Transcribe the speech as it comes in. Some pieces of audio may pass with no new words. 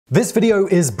This video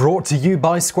is brought to you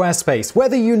by Squarespace.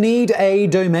 Whether you need a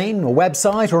domain or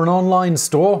website or an online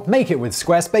store, make it with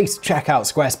Squarespace. Check out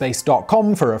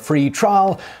squarespace.com for a free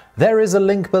trial. There is a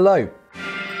link below.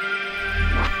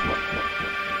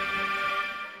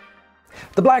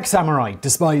 The Black Samurai,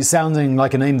 despite sounding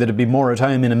like a name that'd be more at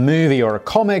home in a movie or a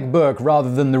comic book rather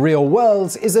than the real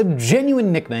world, is a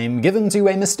genuine nickname given to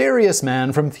a mysterious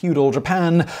man from feudal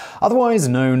Japan, otherwise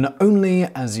known only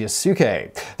as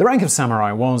Yasuke. The rank of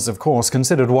samurai was, of course,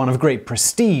 considered one of great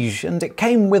prestige, and it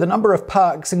came with a number of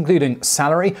perks including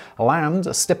salary, land,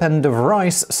 a stipend of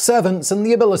rice, servants, and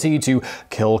the ability to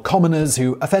kill commoners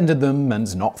who offended them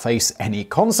and not face any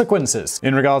consequences.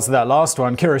 In regards to that last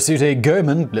one, Kirisuke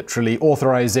Goemon, literally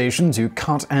authorization to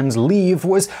cut and leave,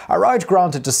 was a right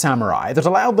granted to samurai that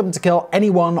allowed them to kill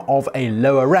anyone of a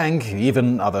lower rank,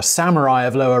 even other samurai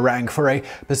of lower rank, for a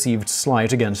perceived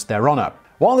slight against their honor.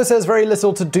 While this has very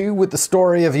little to do with the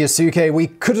story of Yasuke, we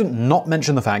couldn't not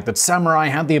mention the fact that samurai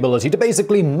had the ability to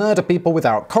basically murder people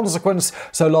without consequence,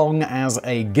 so long as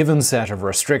a given set of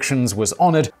restrictions was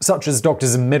honored, such as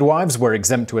doctors and midwives were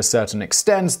exempt to a certain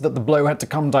extent, that the blow had to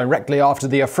come directly after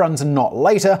the affront and not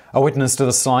later, a witness to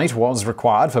the slight was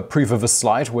required for proof of a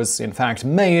slight was in fact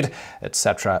made,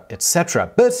 etc.,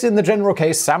 etc. But in the general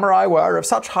case, samurai were of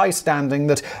such high standing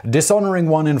that dishonoring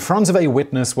one in front of a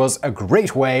witness was a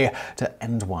great way to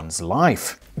end one's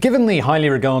life. Given the highly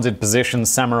regarded position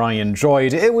samurai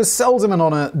enjoyed, it was seldom an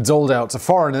honor doled out to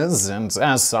foreigners, and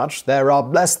as such, there are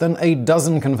less than a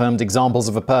dozen confirmed examples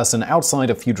of a person outside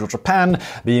of feudal Japan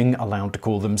being allowed to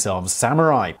call themselves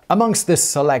samurai. Amongst this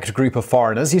select group of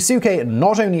foreigners, Yasuke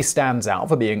not only stands out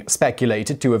for being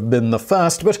speculated to have been the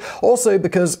first, but also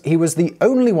because he was the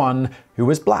only one who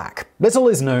was black. Little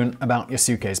is known about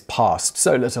Yasuke's past,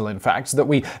 so little in fact that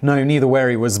we know neither where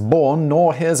he was born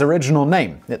nor his original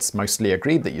name. It's mostly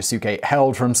agreed that Yasuke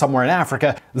hailed from somewhere in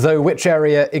Africa, though which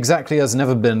area exactly has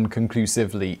never been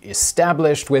conclusively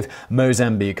established, with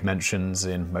Mozambique mentioned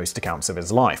in most accounts of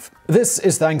his life. This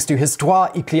is thanks to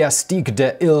Histoire ecclésiastique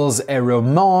des Îles et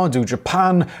Romans du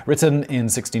Japan, written in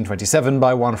 1627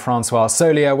 by one François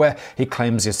Solier, where he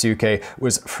claims Yasuke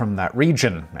was from that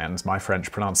region, and my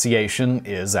French pronunciation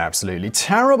is absolutely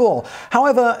terrible.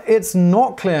 However, it's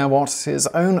not clear what his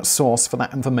own source for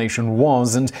that information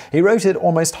was, and he wrote it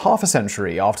almost half a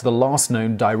century after the last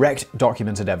known direct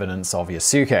documented evidence of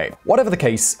Yasuke. Whatever the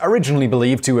case, originally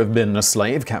believed to have been a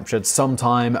slave captured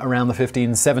sometime around the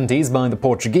 1570s by the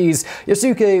Portuguese,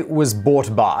 Yasuke was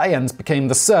bought by and became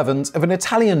the servant of an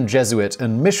Italian Jesuit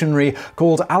and missionary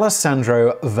called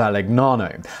Alessandro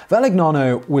Valignano.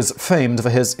 Valignano was famed for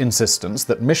his insistence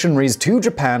that missionaries to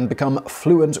Japan become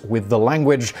fluent with the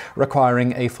language,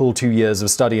 requiring a full 2 years of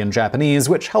study in Japanese,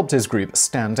 which helped his group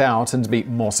stand out and be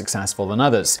more successful than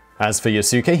others. As for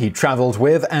Yasuke, he traveled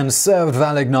with and served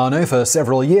Valignano for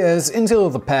several years until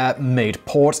the pair made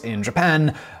port in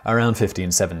Japan around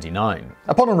 1579.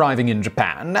 Upon arriving in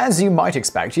Japan, as you might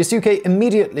expect, Yasuke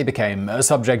immediately became a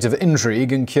subject of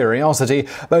intrigue and curiosity,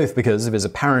 both because of his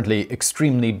apparently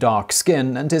extremely dark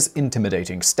skin and his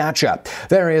intimidating stature.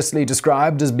 Variously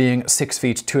described as being 6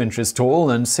 feet 2 inches tall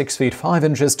and 6 feet 5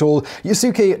 inches tall,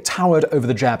 Yasuke towered over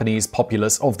the Japanese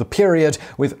populace of the period,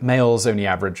 with males only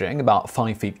averaging about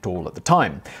 5 feet tall at the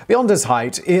time. Beyond his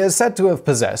height, he is said to have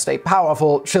possessed a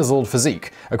powerful, chiseled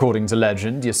physique. According to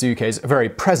legend, Yasuke's very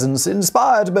presence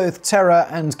inspired both terror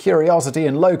and curiosity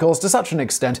in locals to such an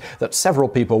extent that several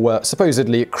people were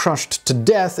supposedly crushed to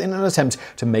death in an attempt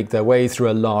to make their way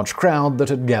through a large crowd that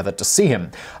had gathered to see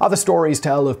him. Other stories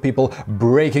tell of people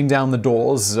breaking down the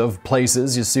doors of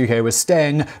places Yasuke was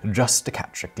staying just to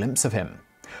catch a glimpse of him.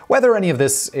 Whether any of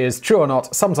this is true or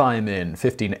not, sometime in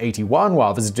 1581,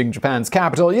 while visiting Japan's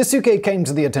capital, Yasuke came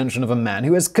to the attention of a man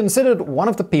who is considered one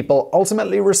of the people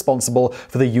ultimately responsible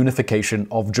for the unification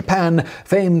of Japan,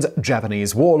 famed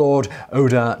Japanese warlord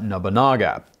Oda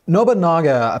Nobunaga.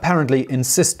 Nobunaga apparently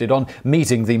insisted on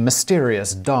meeting the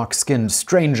mysterious dark-skinned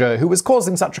stranger who was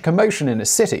causing such a commotion in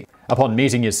his city. Upon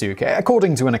meeting Yasuke,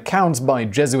 according to an account by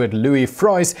Jesuit Louis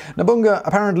Froisse, Nobunaga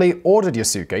apparently ordered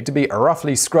Yasuke to be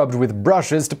roughly scrubbed with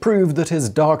brushes to prove that his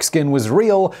dark skin was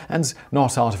real and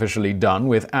not artificially done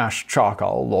with ash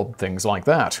charcoal or things like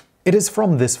that. It is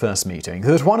from this first meeting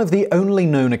that one of the only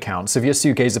known accounts of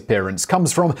Yasuke's appearance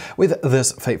comes from, with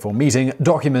this fateful meeting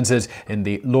documented in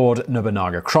the Lord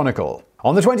Nobunaga Chronicle.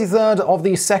 On the 23rd of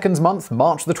the second month,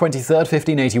 March the 23rd,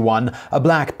 1581, a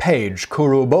black page,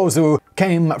 Kurobozu,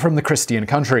 came from the Christian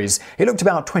countries. He looked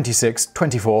about 26,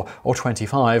 24, or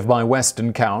 25 by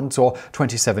Western count, or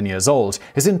 27 years old.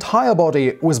 His entire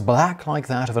body was black like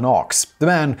that of an ox. The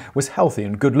man was healthy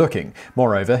and good-looking.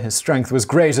 Moreover, his strength was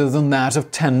greater than that of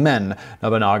 10 men.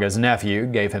 Nobunaga's nephew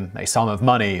gave him a sum of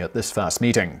money at this first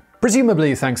meeting.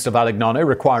 Presumably thanks to Valignano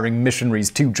requiring missionaries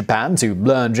to Japan to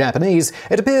learn Japanese,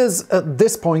 it appears at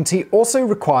this point he also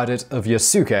required it of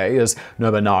Yasuke, as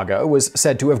Nobunaga was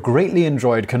said to have greatly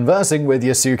enjoyed conversing with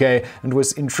Yasuke and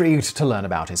was intrigued to learn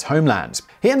about his homeland.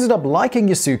 He ended up liking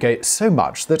Yasuke so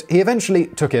much that he eventually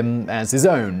took him as his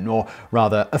own, or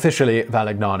rather officially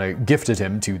Valignano gifted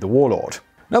him to the warlord.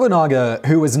 Nobunaga,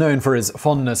 who was known for his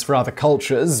fondness for other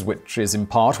cultures, which is in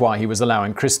part why he was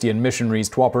allowing Christian missionaries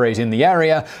to operate in the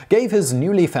area, gave his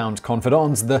newly found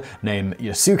confidant the name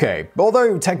Yasuke.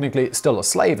 Although technically still a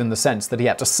slave in the sense that he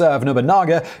had to serve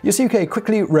Nobunaga, Yasuke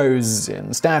quickly rose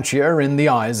in stature in the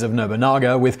eyes of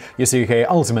Nobunaga, with Yasuke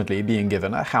ultimately being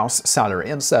given a house salary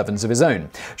and servants of his own.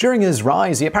 During his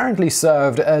rise, he apparently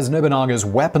served as Nobunaga's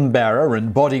weapon bearer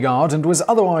and bodyguard, and was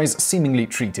otherwise seemingly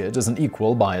treated as an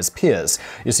equal by his peers.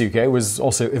 Yasuke was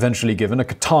also eventually given a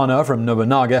katana from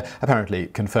Nobunaga, apparently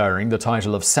conferring the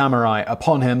title of samurai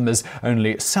upon him, as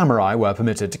only samurai were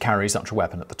permitted to carry such a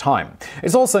weapon at the time.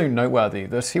 It's also noteworthy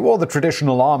that he wore the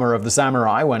traditional armor of the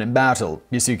samurai when in battle.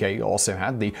 Yasuke also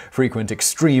had the frequent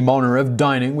extreme honor of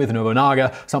dining with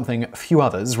Nobunaga, something few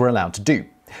others were allowed to do.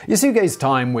 Yasuke's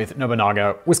time with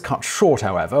Nobunaga was cut short,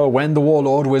 however, when the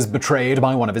warlord was betrayed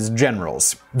by one of his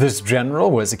generals. This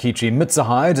general was Akechi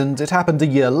Mitsuhide, and it happened a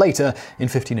year later, in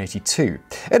 1582.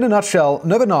 In a nutshell,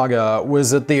 Nobunaga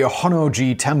was at the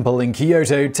Honnoji Temple in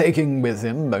Kyoto, taking with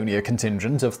him only a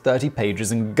contingent of 30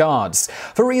 pages and guards.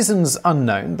 For reasons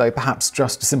unknown, though perhaps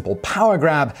just a simple power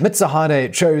grab,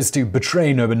 Mitsuhide chose to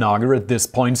betray Nobunaga at this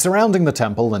point, surrounding the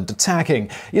temple and attacking.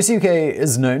 Yasuke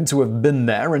is known to have been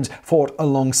there and fought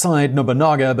alongside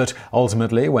Nobunaga, but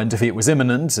ultimately, when defeat was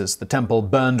imminent as the temple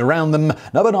burned around them,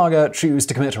 Nobunaga chose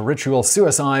to commit ritual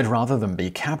suicide rather than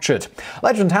be captured.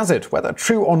 Legend has it, whether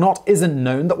true or not isn't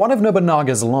known, that one of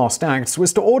Nobunaga's last acts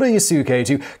was to order Yasuke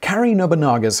to carry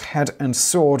Nobunaga's head and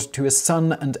sword to his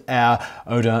son and heir,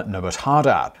 Oda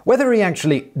Nobutada. Whether he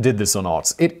actually did this or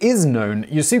not, it is known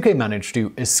Yasuke managed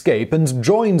to escape and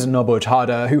joined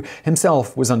Nobutada, who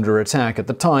himself was under attack at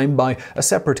the time by a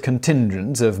separate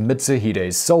contingent of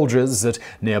Mitsuhide's soldiers at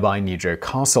nearby Nijo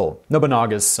Castle.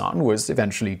 Nobunaga's son was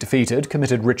eventually defeated,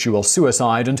 committed ritual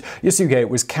suicide, and Yasuke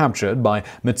was captured by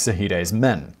Mitsuhide's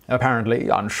men. Apparently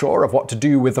unsure of what to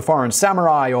do with the foreign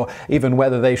samurai, or even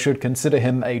whether they should consider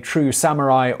him a true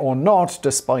samurai or not,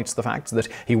 despite the fact that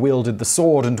he wielded the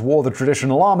sword and wore the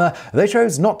traditional armor, they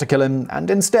chose not to kill him and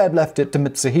instead left it to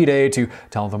Mitsuhide to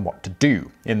tell them what to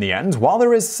do. In the end, while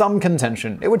there is some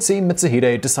contention, it would seem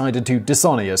Mitsuhide decided to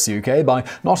dishonor Yasuke by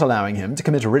not allowing him to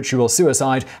commit a ritual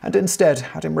suicide and instead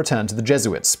had him returned to the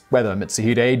Jesuits. Whether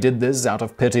Mitsuhide did this out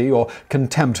of pity or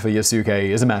contempt for Yasuke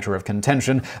is a matter of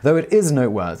contention, though it is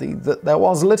noteworthy that there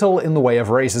was little in the way of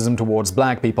racism towards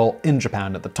black people in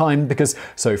Japan at the time, because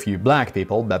so few black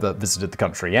people ever visited the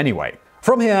country anyway.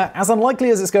 From here, as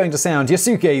unlikely as it's going to sound,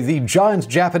 Yasuke, the giant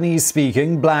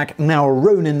Japanese-speaking black now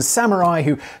Ronin samurai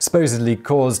who supposedly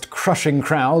caused crushing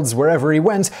crowds wherever he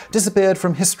went, disappeared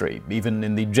from history, even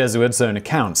in the Jesuits' own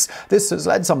accounts. This has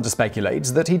led some to speculate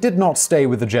that he did not stay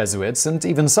with the Jesuits, and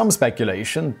even some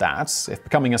speculation that, if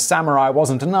becoming a samurai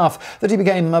wasn't enough, that he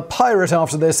became a pirate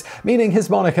after this, meaning his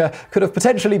moniker could have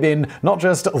potentially been not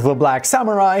just the Black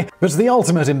Samurai, but the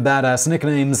ultimate in badass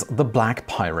nicknames, the Black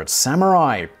Pirate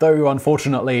Samurai. Though, unfortunately,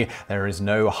 there is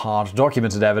no hard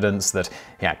documented evidence that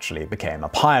he actually became a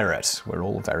pirate. We're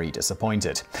all very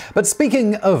disappointed. But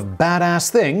speaking of badass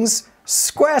things,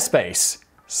 Squarespace.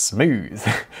 Smooth.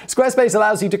 Squarespace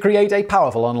allows you to create a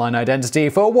powerful online identity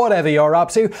for whatever you're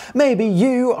up to. Maybe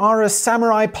you are a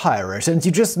samurai pirate and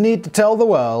you just need to tell the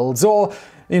world, or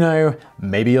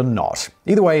maybe you're not.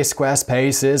 Either way,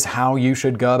 Squarespace is how you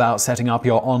should go about setting up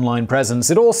your online presence.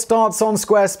 It all starts on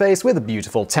Squarespace with a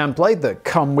beautiful template that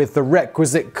come with the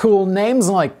requisite cool names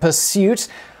like Pursuit,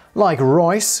 like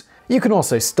Royce. You can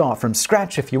also start from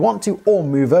scratch if you want to, or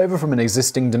move over from an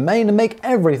existing domain and make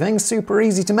everything super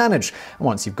easy to manage. And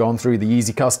once you've gone through the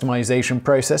easy customization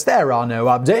process, there are no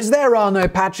updates, there are no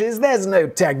patches, there's no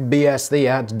tech BS that you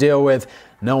had to deal with.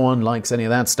 No one likes any of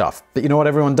that stuff. But you know what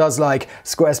everyone does like?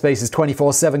 Squarespace's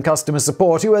 24/7 customer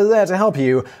support, who are there to help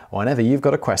you whenever you've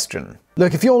got a question.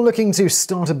 Look, if you're looking to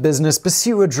start a business,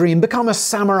 pursue a dream, become a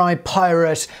samurai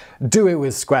pirate, do it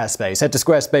with Squarespace. Head to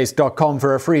squarespace.com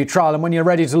for a free trial, and when you're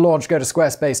ready to launch, go to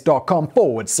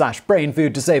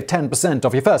squarespace.com/brainfood to save 10%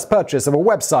 off your first purchase of a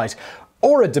website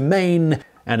or a domain.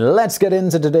 And let's get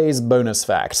into today's bonus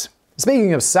fact.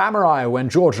 Speaking of samurai, when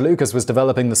George Lucas was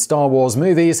developing the Star Wars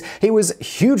movies, he was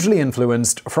hugely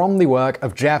influenced from the work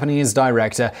of Japanese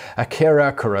director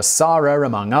Akira Kurosawa,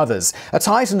 among others. A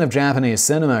titan of Japanese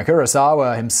cinema,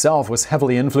 Kurosawa himself was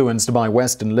heavily influenced by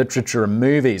Western literature and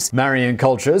movies. Marrying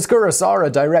cultures,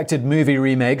 Kurosawa directed movie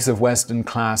remakes of Western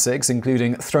classics,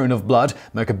 including Throne of Blood,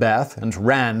 Macbeth, and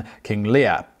Ran, King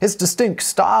Lear. His distinct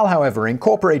style, however,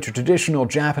 incorporated traditional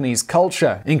Japanese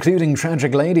culture, including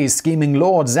tragic ladies, scheming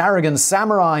lords, arrogant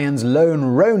samurai, and lone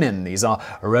ronin. These are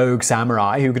rogue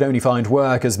samurai who could only find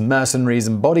work as mercenaries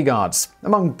and bodyguards.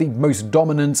 Among the most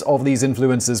dominant of these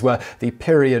influences were the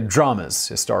period dramas,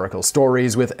 historical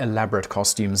stories with elaborate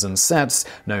costumes and sets,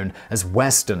 known as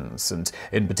westerns, and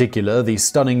in particular the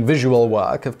stunning visual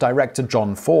work of director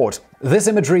John Ford. This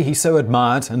imagery he so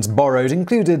admired and borrowed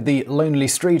included the lonely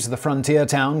street of the frontier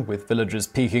town, with villagers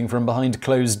peeking from behind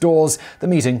closed doors, the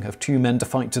meeting of two men to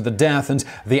fight to the death, and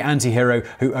the anti-hero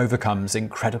who overcomes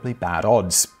incredibly bad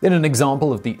odds. In an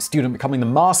example of the student becoming the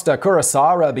master,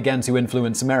 Kurosawa began to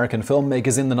influence American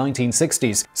filmmakers in the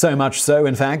 1960s. So much so,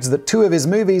 in fact, that two of his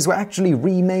movies were actually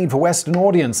remade for Western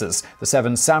audiences: The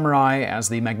Seven Samurai as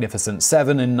The Magnificent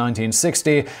Seven in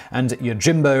 1960, and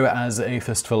Yojimbo as A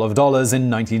Fistful of Dollars in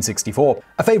 1964.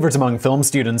 A favorite among film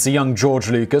students, a young George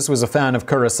Lucas was a fan of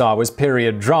Kurosawa's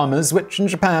period dramas, which in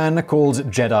Japan are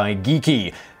called Jedi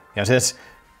Giki. Get it?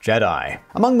 Jedi.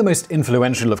 Among the most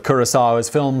influential of Kurosawa's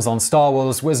films on Star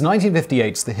Wars was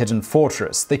 1958's The Hidden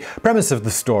Fortress. The premise of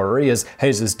the story, as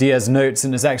Jesus Diaz notes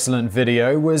in his excellent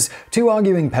video, was two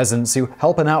arguing peasants who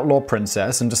help an outlaw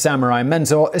princess and a samurai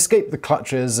mentor escape the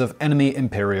clutches of enemy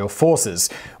imperial forces,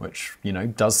 which,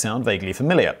 does sound vaguely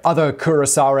familiar. Other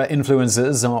Kurosawa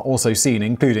influences are also seen,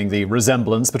 including the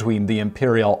resemblance between the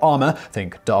imperial armor,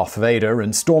 think Darth Vader,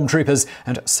 and stormtroopers,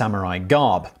 and samurai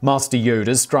garb. Master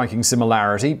Yoda's striking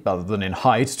similarity, other than in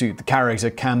height, to the character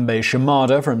Kanbei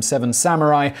Shimada from Seven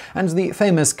Samurai, and the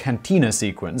famous cantina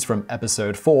sequence from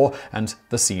Episode 4 and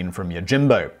the scene from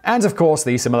Yojimbo. And of course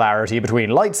the similarity between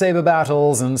lightsaber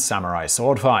battles and samurai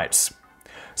sword fights.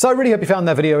 So I really hope you found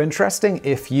that video interesting.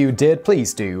 If you did,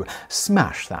 please do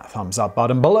smash that thumbs up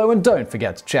button below, and don't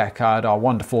forget to check out our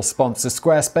wonderful sponsor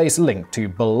Squarespace, linked to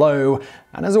below.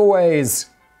 And as always,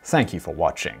 thank you for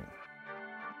watching.